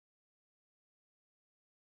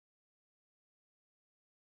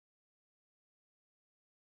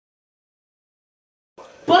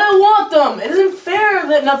dumb. It isn't fair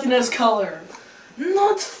that nothing has color.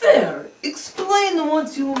 Not fair. Explain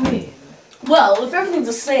what you mean. Well, if everything's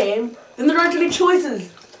the same, then there aren't any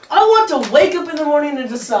choices. I want to wake up in the morning and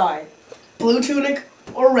decide. Blue tunic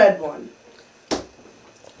or red one.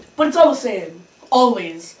 But it's all the same.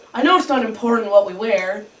 Always. I know it's not important what we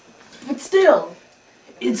wear, but still.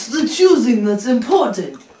 It's the choosing that's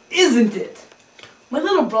important, isn't it? My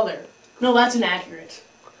little brother. No, that's inaccurate.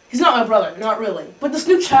 He's not my brother, not really. But this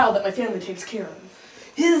new child that my family takes care of.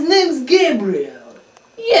 His name's Gabriel.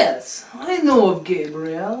 Yes, I know of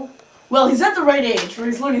Gabriel. Well, he's at the right age where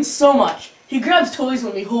he's learning so much. He grabs toys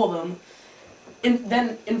when we hold them,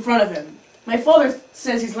 then in front of him. My father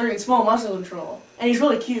says he's learning small muscle control, and he's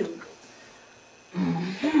really cute.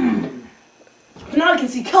 But now I can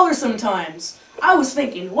see color sometimes. I was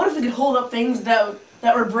thinking, what if we could hold up things that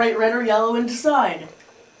were bright red or yellow and decide,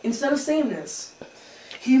 instead of sameness?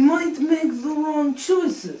 He might make the wrong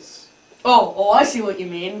choices. Oh, I see what you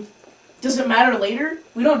mean. Does it matter later?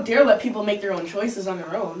 We don't dare let people make their own choices on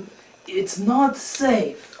their own. It's not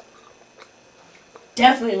safe.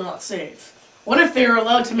 Definitely not safe. What if they were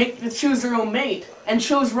allowed to choose their own mate and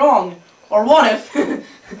chose wrong? Or what if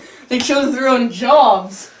they chose their own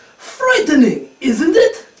jobs? Frightening, isn't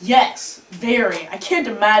it? Yes, very. I can't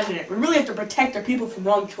imagine it. We really have to protect our people from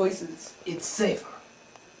wrong choices. It's safer.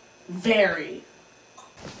 Very.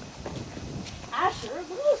 Asher, look at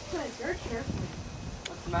those plants very carefully.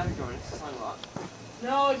 What's the matter, Jordan? It's just a lot.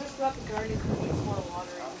 No, I just thought the garden could use more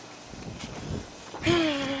watering.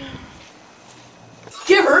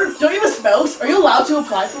 Giver, don't you have a spouse? Are you allowed to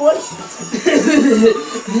apply for one?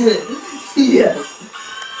 Yes.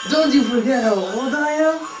 Don't you forget how old I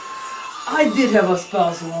am? I did have a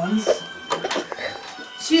spouse once.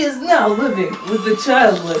 She is now living with the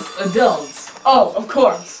childless adults. Oh, of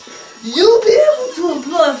course. You'll be able to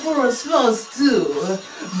apply for a spouse too,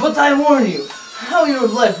 but I warn you, how your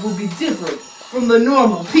life will be different from the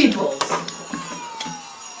normal people's.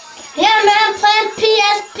 Yeah, man, playing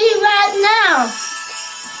PSP right now.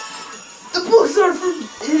 The books are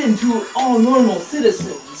forbidden to all normal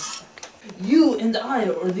citizens. You and I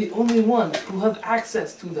are the only ones who have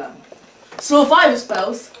access to them. So if I have a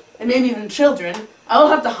spouse, and maybe even children, I will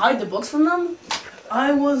have to hide the books from them?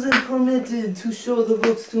 I wasn't permitted to show the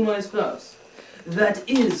books to my spouse. That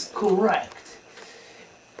is correct.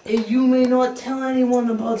 And you may not tell anyone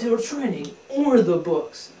about your training or the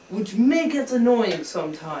books, which may get annoying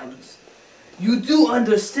sometimes. You do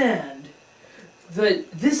understand that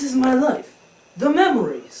this is my life, the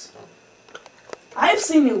memories. I've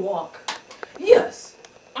seen you walk. Yes,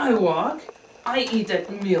 I walk, I eat at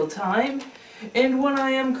mealtime, and when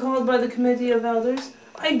I am called by the committee of elders,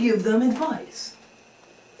 I give them advice.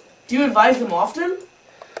 Do you advise them often?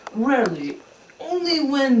 Rarely, only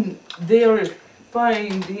when they are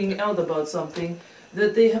finding out about something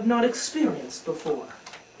that they have not experienced before.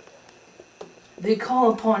 They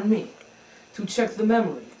call upon me to check the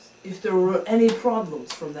memories, if there were any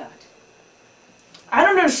problems from that. I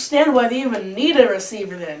don't understand why they even need a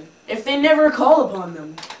receiver then, if they never call upon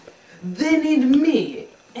them. They need me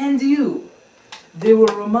and you. They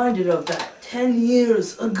were reminded of that 10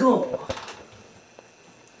 years ago.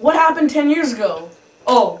 What happened 10 years ago?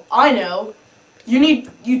 Oh, I know.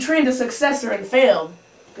 You trained a successor and failed.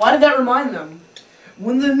 Why did that remind them?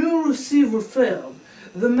 When the new receiver failed,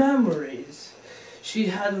 the memories she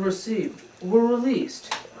had received were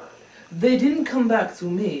released. They didn't come back to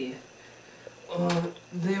me.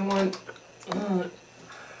 They went...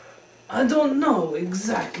 I don't know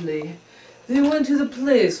exactly. They went to the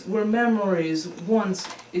place where memories once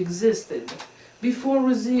existed, before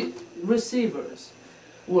receivers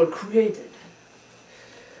were created.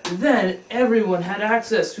 Then everyone had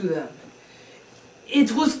access to them.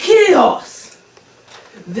 It was chaos!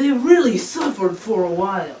 They really suffered for a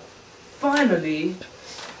while. Finally,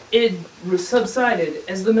 it subsided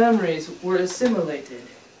as the memories were assimilated,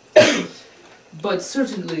 but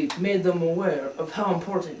certainly made them aware of how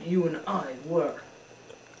important you and I were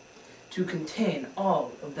to contain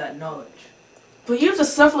all of that knowledge. But you have to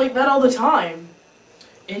suffer like that all the time.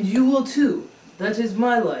 And you will too. That is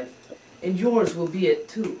my life, and yours will be it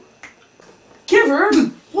too. Giver,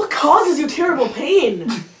 what causes you terrible pain?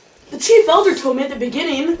 The chief elder told me at the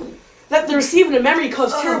beginning that the receiving a memory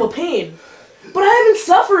caused terrible pain. But I haven't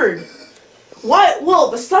suffered. Why? Well,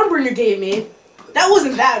 the sunburn you gave me, that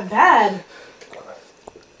wasn't that bad.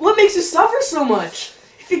 What makes you suffer so much?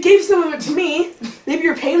 If you gave some of it to me, maybe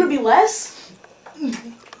your pain would be less?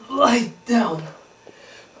 Lie down.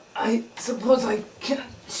 I suppose I can't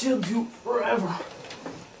shield you forever.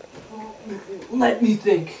 Let me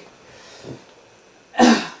think.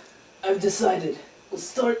 I've decided. We'll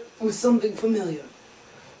start with something familiar.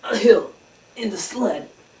 A hill in the sled.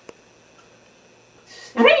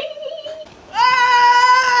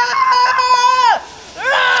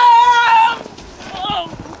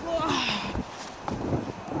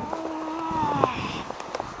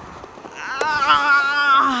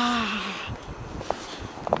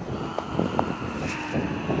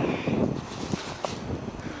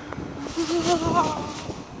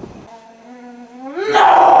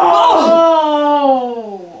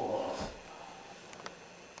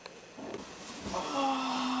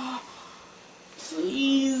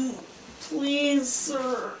 Please,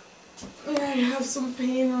 sir. May I have some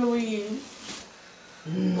pain relief?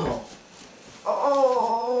 No.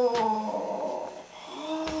 Oh.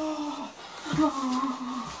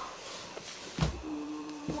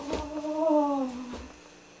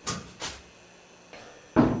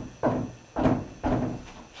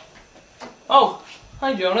 Oh,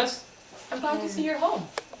 hi Jonas. I'm glad to see you're home.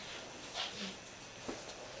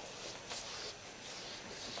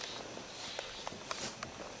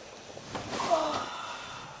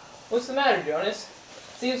 What's the matter, Jonas?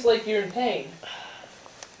 Seems like you're in pain.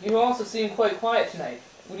 You also seem quite quiet tonight.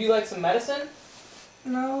 Would you like some medicine?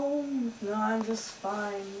 No, I'm just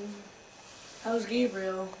fine. How's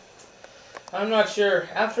Gabriel? I'm not sure.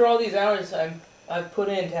 After all these hours I've put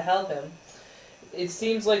in to help him, it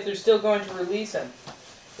seems like they're still going to release him.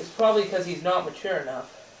 It's probably because he's not mature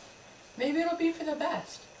enough. Maybe it'll be for the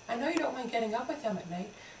best. I know you don't mind getting up with him at night,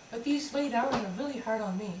 but these late hours are really hard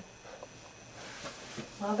on me.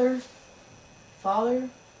 Mother? Father?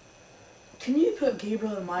 Can you put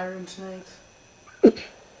Gabriel in my room tonight?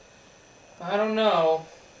 I don't know.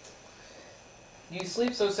 You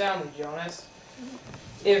sleep so soundly, Jonas.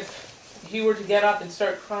 If he were to get up and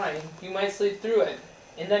start crying, you might sleep through it,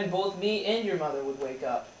 and then both me and your mother would wake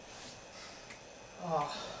up.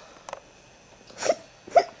 Oh.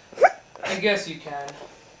 I guess you can.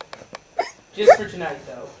 Just for tonight,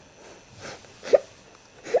 though.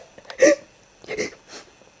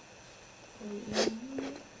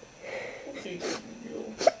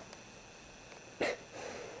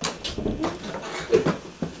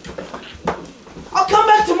 I'll come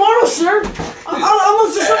back tomorrow, sir!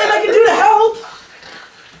 Unless there's something I can do to help!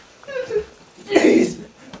 Please,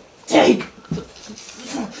 take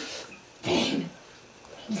pain.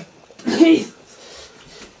 Please.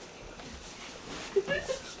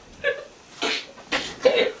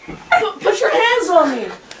 Put your hands on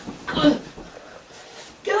me!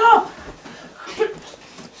 Get up!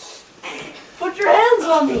 Put your hands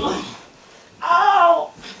on me!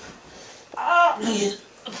 Ow! Please,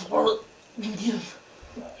 forgive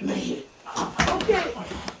me. Okay.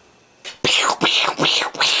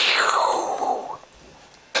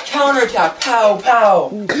 Counterattack! Pow! Pow!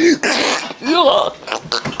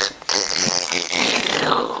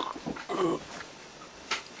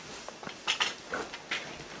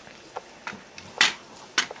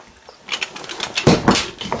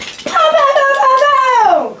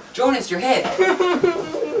 Jonas, you're hit! What's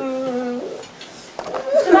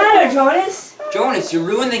the matter, Jonas? Jonas, you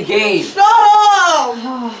ruined the game!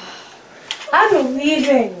 No! I'm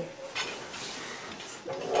leaving.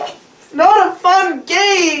 It's not a fun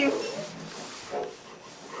game!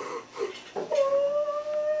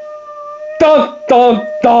 Dun, dun,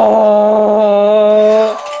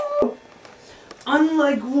 dun.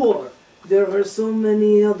 Unlike war, there are so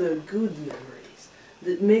many other good memories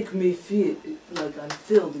that make me feel like I'm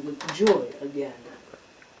filled with joy again.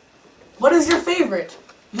 What is your favorite?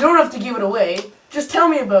 You don't have to give it away. Just tell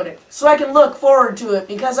me about it, so I can look forward to it,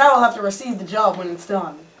 because I will have to receive the job when it's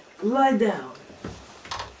done. Lie down.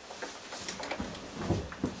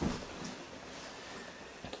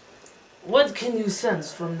 What can you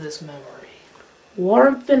sense from this memory?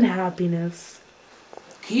 Warmth and happiness.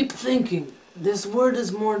 Keep thinking. This word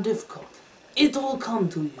is more difficult. It will come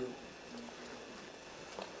to you.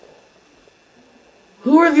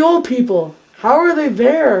 Who are the old people? How are they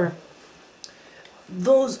there?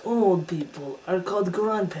 Those old people are called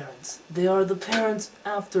grandparents. They are the parents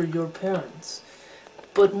after your parents.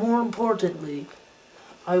 But more importantly,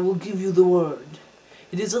 I will give you the word.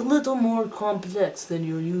 It is a little more complex than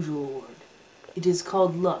your usual word. It is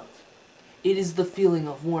called love. It is the feeling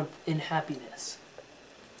of warmth and happiness.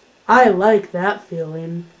 I like that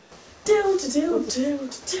feeling. Do do do do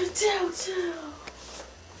do do do.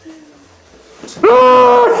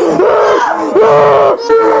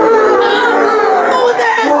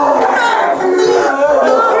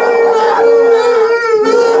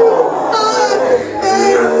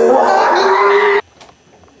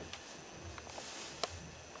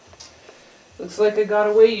 Looks like I got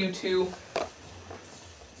away, you two.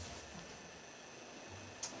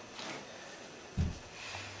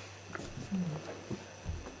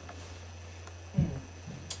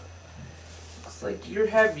 Looks like you're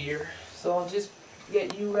heavier, so I'll just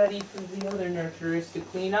get you ready for the other nurturers to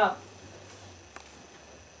clean up.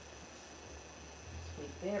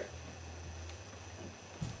 Wait there.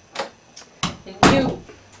 And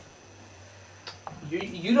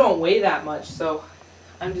you don't weigh that much, so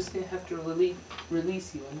I'm just gonna have to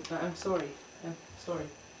release you. I'm sorry. I'm sorry.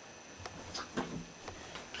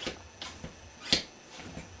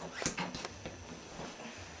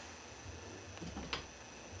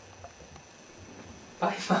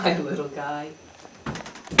 Bye-bye, little guy.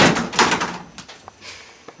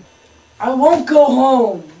 I won't go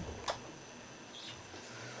home.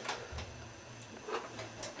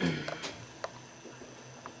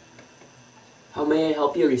 How may I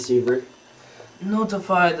help you, receiver?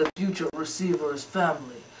 Notify the future receiver's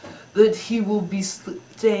family that he will be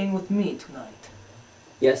staying with me tonight.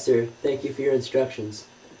 Yes, sir. Thank you for your instructions.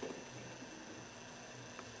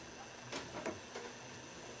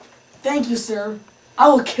 Thank you, sir. I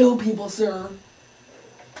will kill people, sir.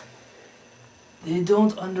 They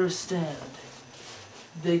don't understand.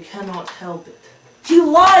 They cannot help it. He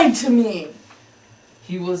lied to me.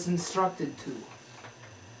 He was instructed to.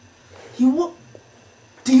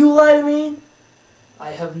 Do you lie to me?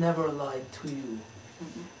 I have never lied to you.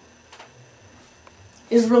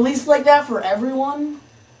 Is release like that for everyone?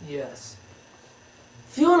 Yes.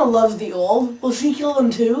 Fiona loves the old. Will she kill them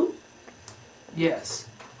too? Yes.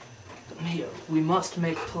 Here, we must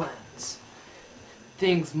make plans.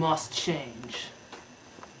 Things must change.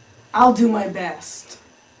 I'll do my best.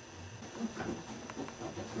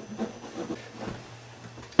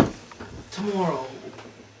 Tomorrow,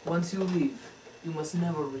 once you leave, you must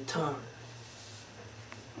never return.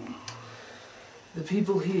 The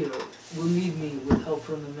people here will need me with help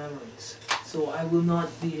from the memories, so I will not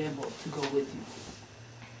be able to go with you.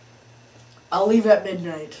 I'll leave at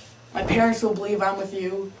midnight. My parents will believe I'm with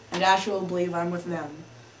you, and Asher will believe I'm with them.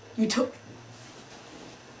 You told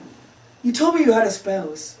me you had a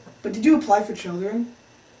spouse, but did you apply for children?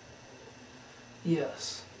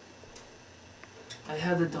 Yes. I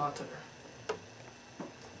had a daughter.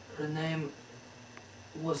 Her name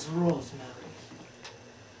was Rosemary.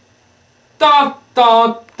 Da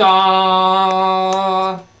da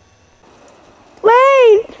da.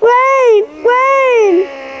 Wait!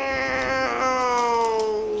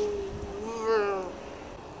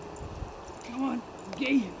 Come on,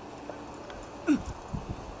 Gabe.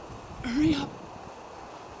 Hurry up.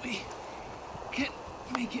 We can't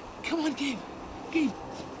make it. Come on, Gabe. Gabe.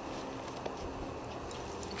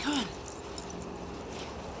 Come on.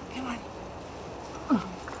 Come on.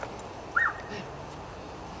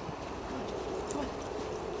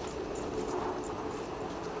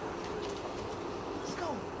 Let's go.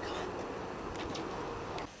 Come on.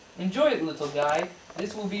 Enjoy it, little guy.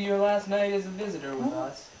 This will be your last night as a visitor with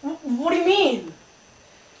us. What do you mean?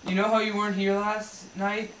 You know how you weren't here last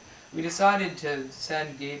night? We decided to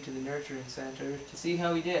send Gabe to the nurturing center to see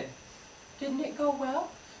how he did. Didn't it go well?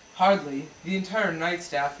 Hardly. The entire night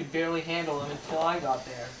staff could barely handle him until I got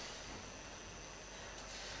there.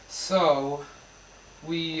 So,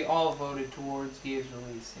 we all voted towards Gabe's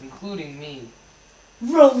release, including me.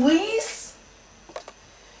 Release?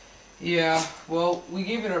 Yeah, well, we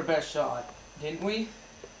gave it our best shot, didn't we?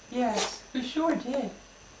 Yes, we sure did.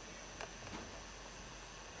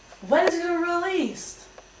 When is it released?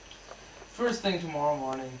 First thing tomorrow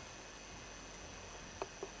morning.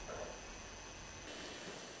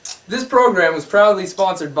 This program was proudly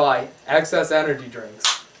sponsored by Access Energy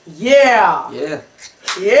Drinks. Yeah! Yeah.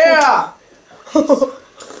 Yeah!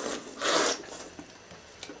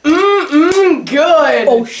 Good!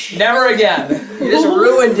 Oh shit. Never again. You just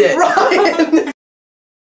ruined it. Ryan!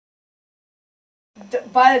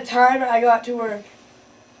 By the time I got to work.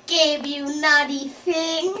 Gabe, you naughty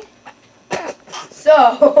thing.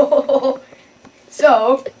 So,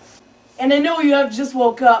 And I know you have just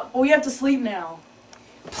woke up, but we have to sleep now.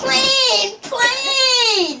 Plane!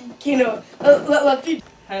 you know, let's do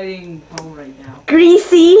Heading home right now.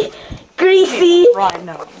 greasy, Right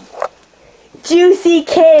now. juicy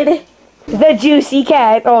kid. The juicy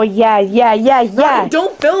cat. Oh, yeah.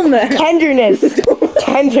 Don't film that! Tenderness.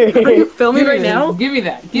 Tender. Are you filming right now? Give me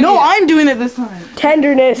that. Give me No, that. I'm doing it this time.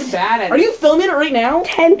 Tenderness. Bad at Are you filming it right now?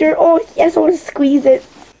 Tender. Oh, yes, I want to squeeze it.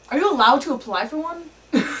 Are you allowed to apply for one?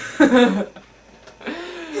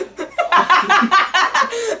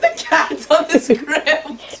 The cat's on the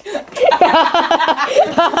script.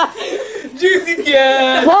 Juicy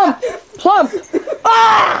cat. Plump.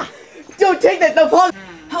 Ah! Don't take that. The plug.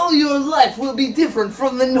 How your life will be different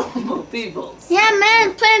from the normal people's. Yeah,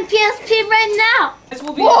 man, playing PSP right now. This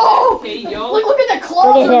will be Whoa! okay, yo. Look at the Look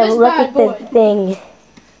claws at on him. this Look bad at boy. this thing.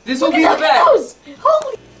 This will be the best.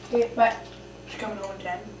 Holy. Okay, but She's coming home in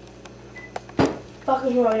 10. fuck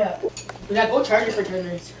is wrong up. Yeah, go charge it for 10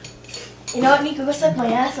 minutes. You know what, Niko? Go suck my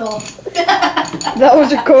asshole. That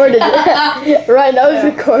was recorded. Right, that was Hey,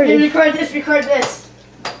 recorded. record this. Record this.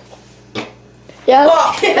 Yeah.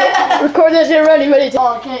 Record this and ready to.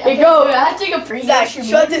 Oh, okay. Here you go. I have to take a break. Zach,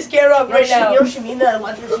 shut this camera up right now. You know Shamin, the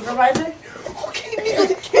lunchroom supervisor? Okay, Niko,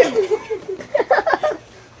 the camera.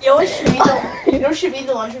 You know Shamin,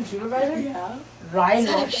 the lunchroom supervisor? Yeah. Ryan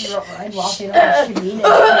walked in on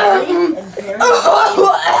Shamin and Perry.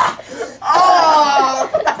 Oh!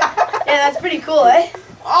 Yeah, that's pretty cool, eh?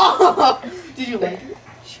 Oh! Did you like it?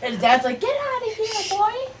 And Dad's like, get out of here,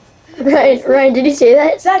 boy. Ryan, did you say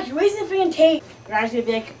that? Zach, you're wasting the freaking tape. Ryan's gonna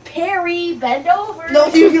be like, Perry, bend over. No,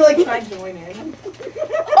 you'd be like, can I join in?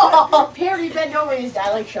 Oh, Perry, bend over. His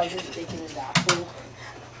dad like shoved his dick in his asshole.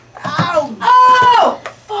 Ow! Oh!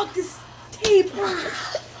 Fuck this tape!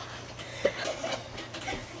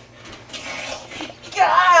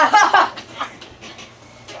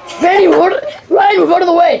 Randy, Ryan, move out of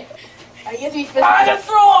the way. I guess we fist. I'm gonna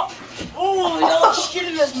throw up. Oh, he got shit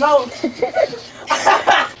in his mouth.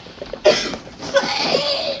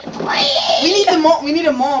 We need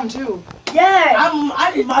a mom too. Yeah, I'm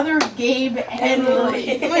Mother Gabe and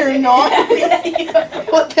Lily. No, you're not.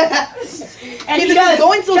 What the heck? And Hey, you this is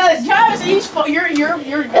going so. Travis, he's you're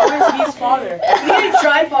Travis, he's father. We need a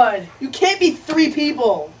tripod. You can't be 3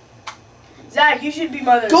 people. Zach, you should be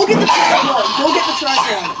mother. Go get the tripod. Go get the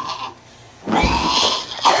tripod.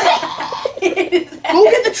 Go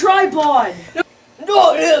get the tripod.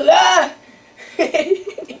 No, little guy.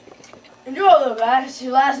 No, little guy. It's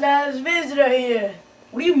your last night as a visitor here.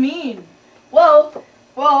 What do you mean? Well,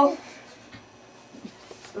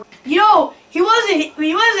 you know, he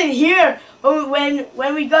wasn't here when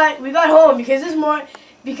we got home because this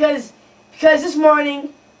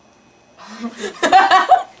morning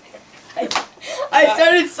I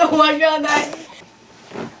started so much on that.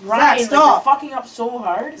 Zach, Ryan, stop. you're fucking up so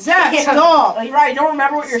hard. Zach, stop. Like, Ryan, don't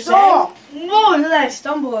remember what you're Stop. saying? No, it's that I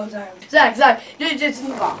stumble all the time. Zach, just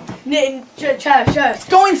Travis. It's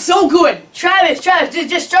going so good. Travis,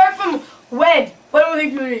 just start from when will it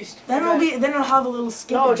be released? Then it'll have a little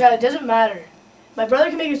skip. No, Travis, it doesn't matter. My brother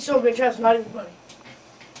can make it so good, Travis, not even funny.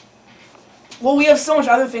 Well, we have so much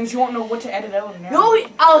other things. You won't know what to edit out. And No,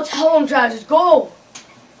 I'll tell him, Travis, just go.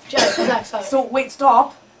 Travis, Zach, stop. So wait,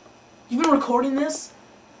 stop. You've been recording this?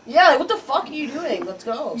 Yeah, like, what the fuck are you doing? Let's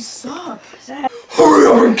go. You suck. Hurry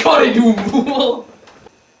up and cut it, you fool!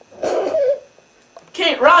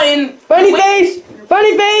 Okay, Ryan. Funny wait. face!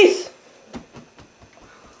 Funny face!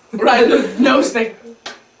 Ryan, the nose thing.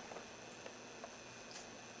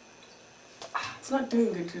 It's not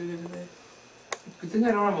doing good today. Good thing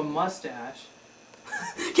I don't have a mustache.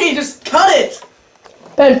 Okay, just cut it.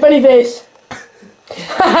 Ben, funny face.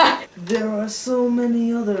 There are so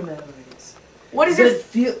many other memories. What is that it?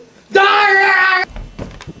 feel. You're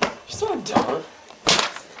So dumb.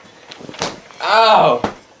 Ow!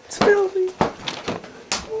 It's filthy.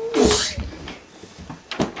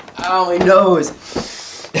 Ow, my nose.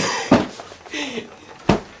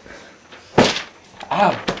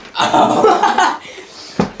 Ow. Ow.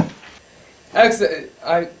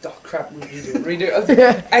 Oh crap, redo.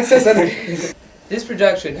 Excess energy. This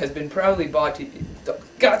projection has been proudly brought to you.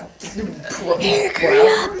 God.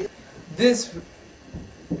 This.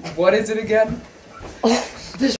 What is it again?